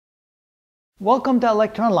Welcome to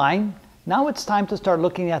Electron Line. Now it's time to start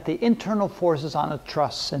looking at the internal forces on a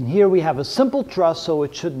truss. And here we have a simple truss, so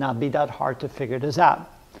it should not be that hard to figure this out.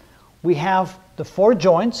 We have the 4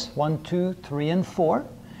 joints, 1, 2, 3, and 4,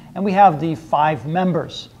 and we have the 5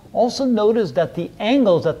 members. Also notice that the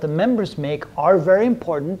angles that the members make are very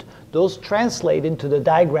important. Those translate into the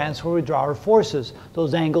diagrams where we draw our forces.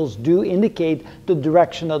 Those angles do indicate the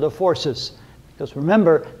direction of the forces. Because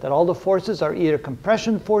remember that all the forces are either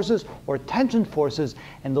compression forces or tension forces,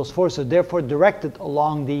 and those forces are therefore directed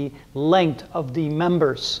along the length of the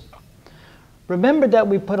members. Remember that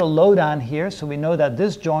we put a load on here, so we know that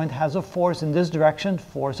this joint has a force in this direction,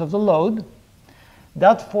 force of the load.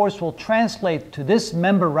 That force will translate to this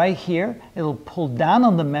member right here. It'll pull down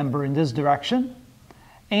on the member in this direction,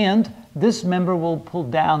 and this member will pull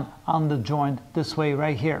down on the joint this way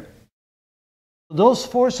right here. Those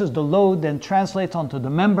forces, the load, then translates onto the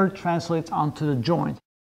member, translates onto the joint.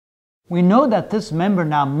 We know that this member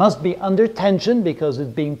now must be under tension because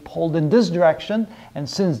it's being pulled in this direction, and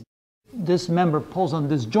since this member pulls on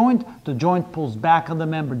this joint, the joint pulls back on the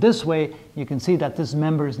member this way. You can see that this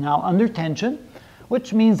member is now under tension,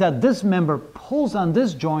 which means that this member pulls on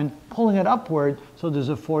this joint, pulling it upward, so there's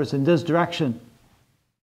a force in this direction.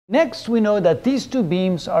 Next, we know that these 2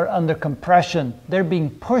 beams are under compression. They're being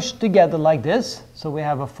pushed together like this. So we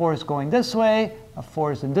have a force going this way, a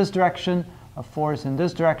force in this direction, a force in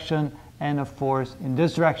this direction, and a force in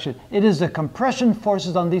this direction. It is the compression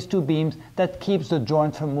forces on these 2 beams that keeps the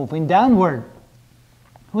joint from moving downward,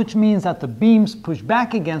 which means that the beams push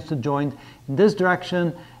back against the joint in this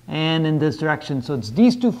direction and in this direction. So it's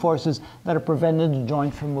these 2 forces that are preventing the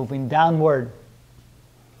joint from moving downward.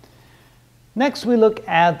 Next, we look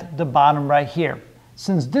at the bottom right here.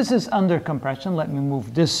 Since this is under compression, let me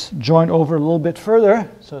move this joint over a little bit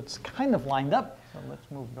further so it's kind of lined up. So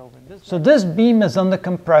let's move it over this way. So this beam is under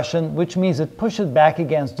compression, which means it pushes back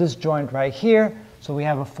against this joint right here. So we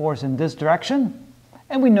have a force in this direction.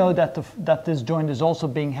 And we know that, this joint is also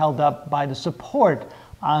being held up by the support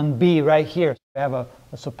on B right here. So we have a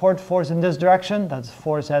support force in this direction. That's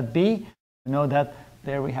force at B. We know that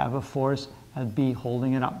there we have a force at B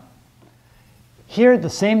holding it up. Here, the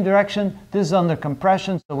same direction, this is under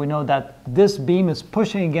compression, so we know that this beam is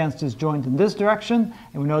pushing against this joint in this direction,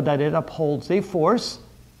 and we know that it upholds a force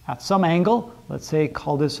at some angle. Let's say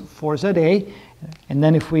call this force at A, and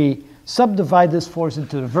then if we subdivide this force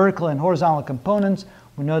into the vertical and horizontal components,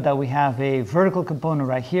 we know that we have a vertical component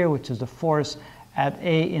right here, which is the force at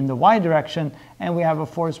A in the Y direction, and we have a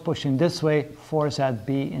force pushing this way, force at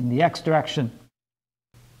B in the X direction.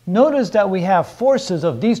 Notice that we have forces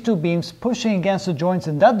of these 2 beams pushing against the joints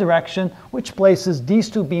in that direction, which places these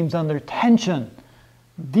 2 beams under tension.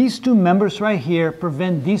 These 2 members right here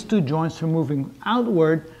prevent these 2 joints from moving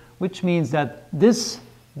outward, which means that this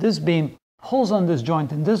beam pulls on this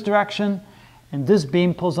joint in this direction, and this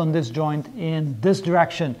beam pulls on this joint in this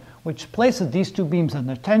direction, which places these 2 beams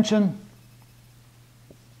under tension,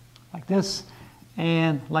 like this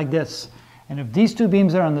and like this. And if these 2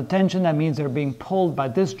 beams are under tension, that means they're being pulled by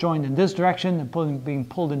this joint in this direction and being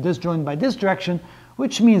pulled in this joint by this direction,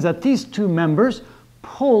 which means that these 2 members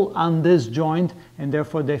pull on this joint, and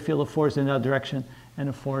therefore they feel a force in that direction and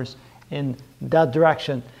a force in that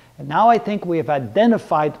direction. And now I think we have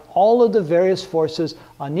identified all of the various forces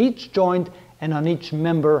on each joint and on each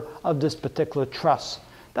member of this particular truss.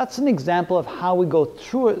 That's an example of how we go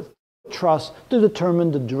through a truss to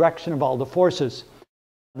determine the direction of all the forces.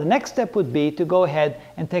 The next step would be to go ahead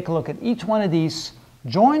and take a look at each one of these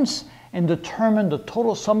joints and determine the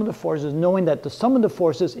total sum of the forces, knowing that the sum of the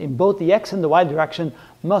forces in both the X and the Y direction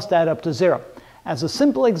must add up to 0. As a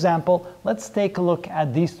simple example, let's take a look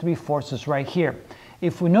at these 3 forces right here.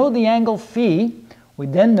 If we know the angle phi, we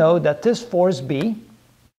then know that this force B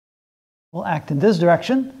will act in this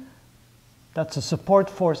direction. That's a support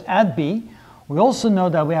force at B. We also know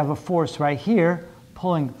that we have a force right here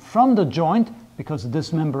pulling from the joint because of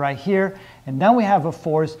this member right here, and then we have a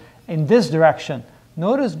force in this direction.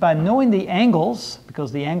 Notice by knowing the angles,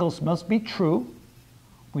 because the angles must be true,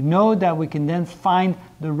 we know that we can then find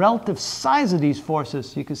the relative size of these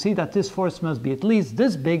forces. You can see that this force must be at least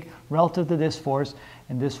this big relative to this force,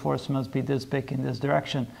 and this force must be this big in this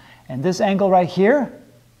direction. And this angle right here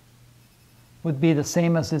would be the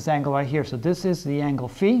same as this angle right here. So this is the angle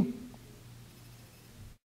phi.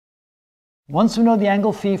 Once we know the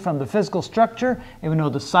angle phi from the physical structure, and we know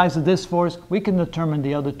the size of this force, we can determine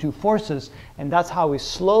the other 2 forces, and that's how we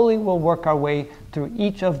slowly will work our way through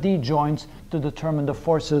each of the joints to determine the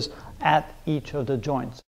forces at each of the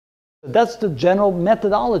joints. That's the general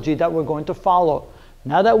methodology that we're going to follow.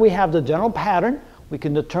 Now that we have the general pattern, we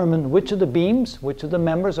can determine which of the beams, which of the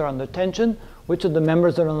members are under tension, which of the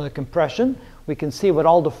members are under compression. We can see what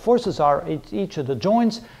all the forces are at each of the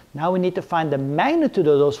joints. Now we need to find the magnitude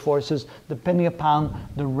of those forces depending upon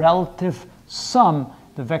the relative sum,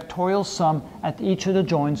 the vectorial sum at each of the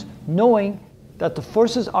joints, knowing that the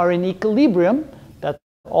forces are in equilibrium, that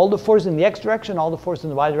all the forces in the x direction, all the forces in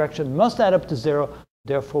the y direction must add up to 0.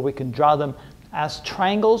 Therefore, we can draw them as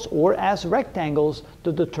triangles or as rectangles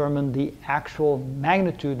to determine the actual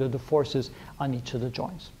magnitude of the forces on each of the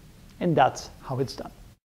joints. And that's how it's done.